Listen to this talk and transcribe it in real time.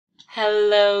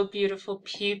Hello, beautiful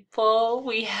people.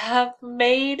 We have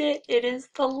made it. It is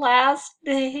the last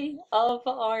day of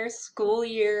our school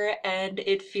year, and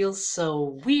it feels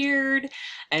so weird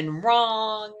and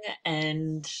wrong.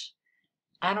 And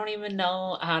I don't even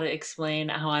know how to explain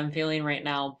how I'm feeling right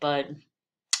now, but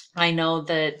I know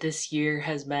that this year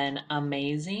has been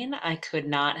amazing. I could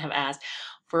not have asked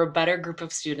for a better group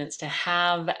of students to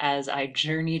have as I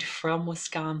journeyed from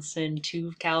Wisconsin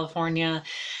to California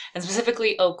and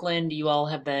specifically Oakland. You all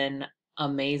have been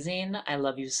amazing. I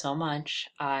love you so much.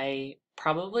 I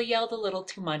probably yelled a little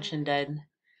too much and did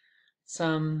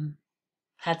some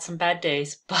had some bad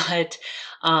days, but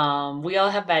we all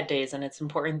have bad days, and it's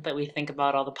important that we think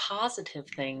about all the positive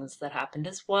things that happened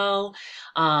as well.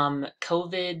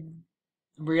 COVID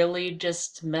really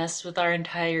just messed with our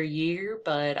entire year,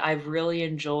 but I've really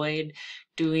enjoyed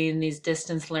doing these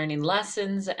distance learning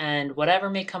lessons, and whatever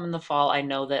may come in the fall, I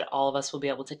know that all of us will be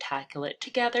able to tackle it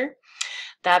together.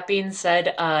 That being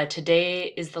said,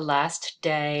 today is the last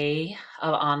day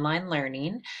of online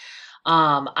learning.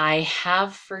 I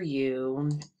have for you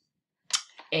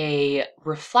a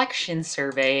reflection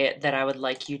survey that I would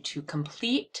like you to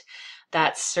complete.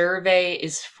 That survey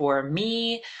is for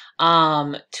me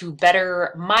to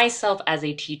better myself as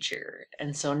a teacher.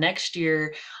 And so next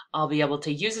year, I'll be able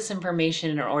to use this information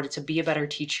in order to be a better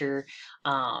teacher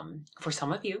for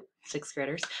some of you, sixth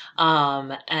graders,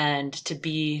 and to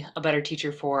be a better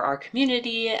teacher for our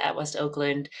community at West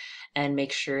Oakland and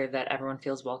make sure that everyone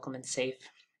feels welcome and safe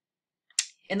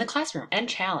in the classroom and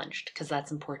challenged because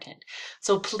that's important.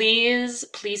 So please,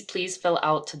 please, please fill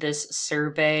out this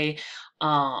survey,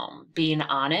 being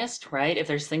honest, right? If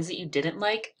there's things that you didn't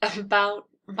like about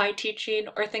my teaching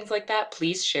or things like that,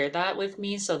 please share that with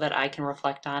me so that I can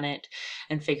reflect on it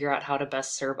and figure out how to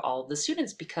best serve all of the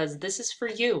students, because this is for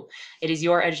you. It is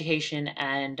your education,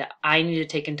 and I need to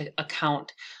take into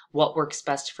account what works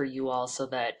best for you all so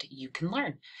that you can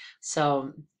learn.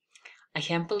 So I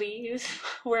can't believe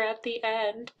we're at the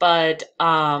end, but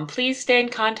please stay in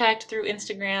contact through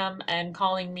Instagram and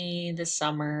calling me this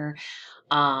summer.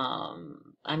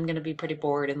 I'm gonna be pretty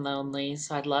bored and lonely,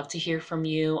 so I'd love to hear from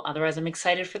you. Otherwise, I'm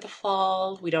excited for the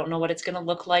fall. We don't know what it's gonna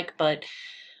look like, but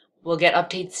we'll get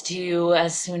updates to you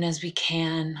as soon as we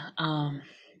can.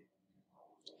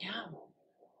 Yeah,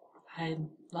 I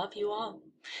love you all,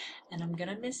 and I'm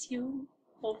gonna miss you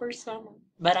over summer,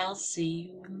 but I'll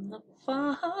see you in the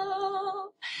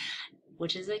fall,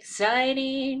 which is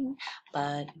exciting,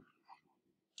 but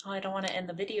oh, I don't want to end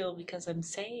the video because I'm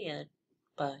sad,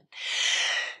 but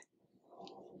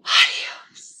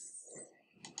adios.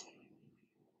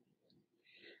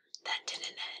 That didn't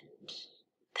end.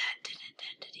 That didn't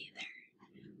end it either.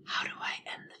 How do I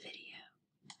end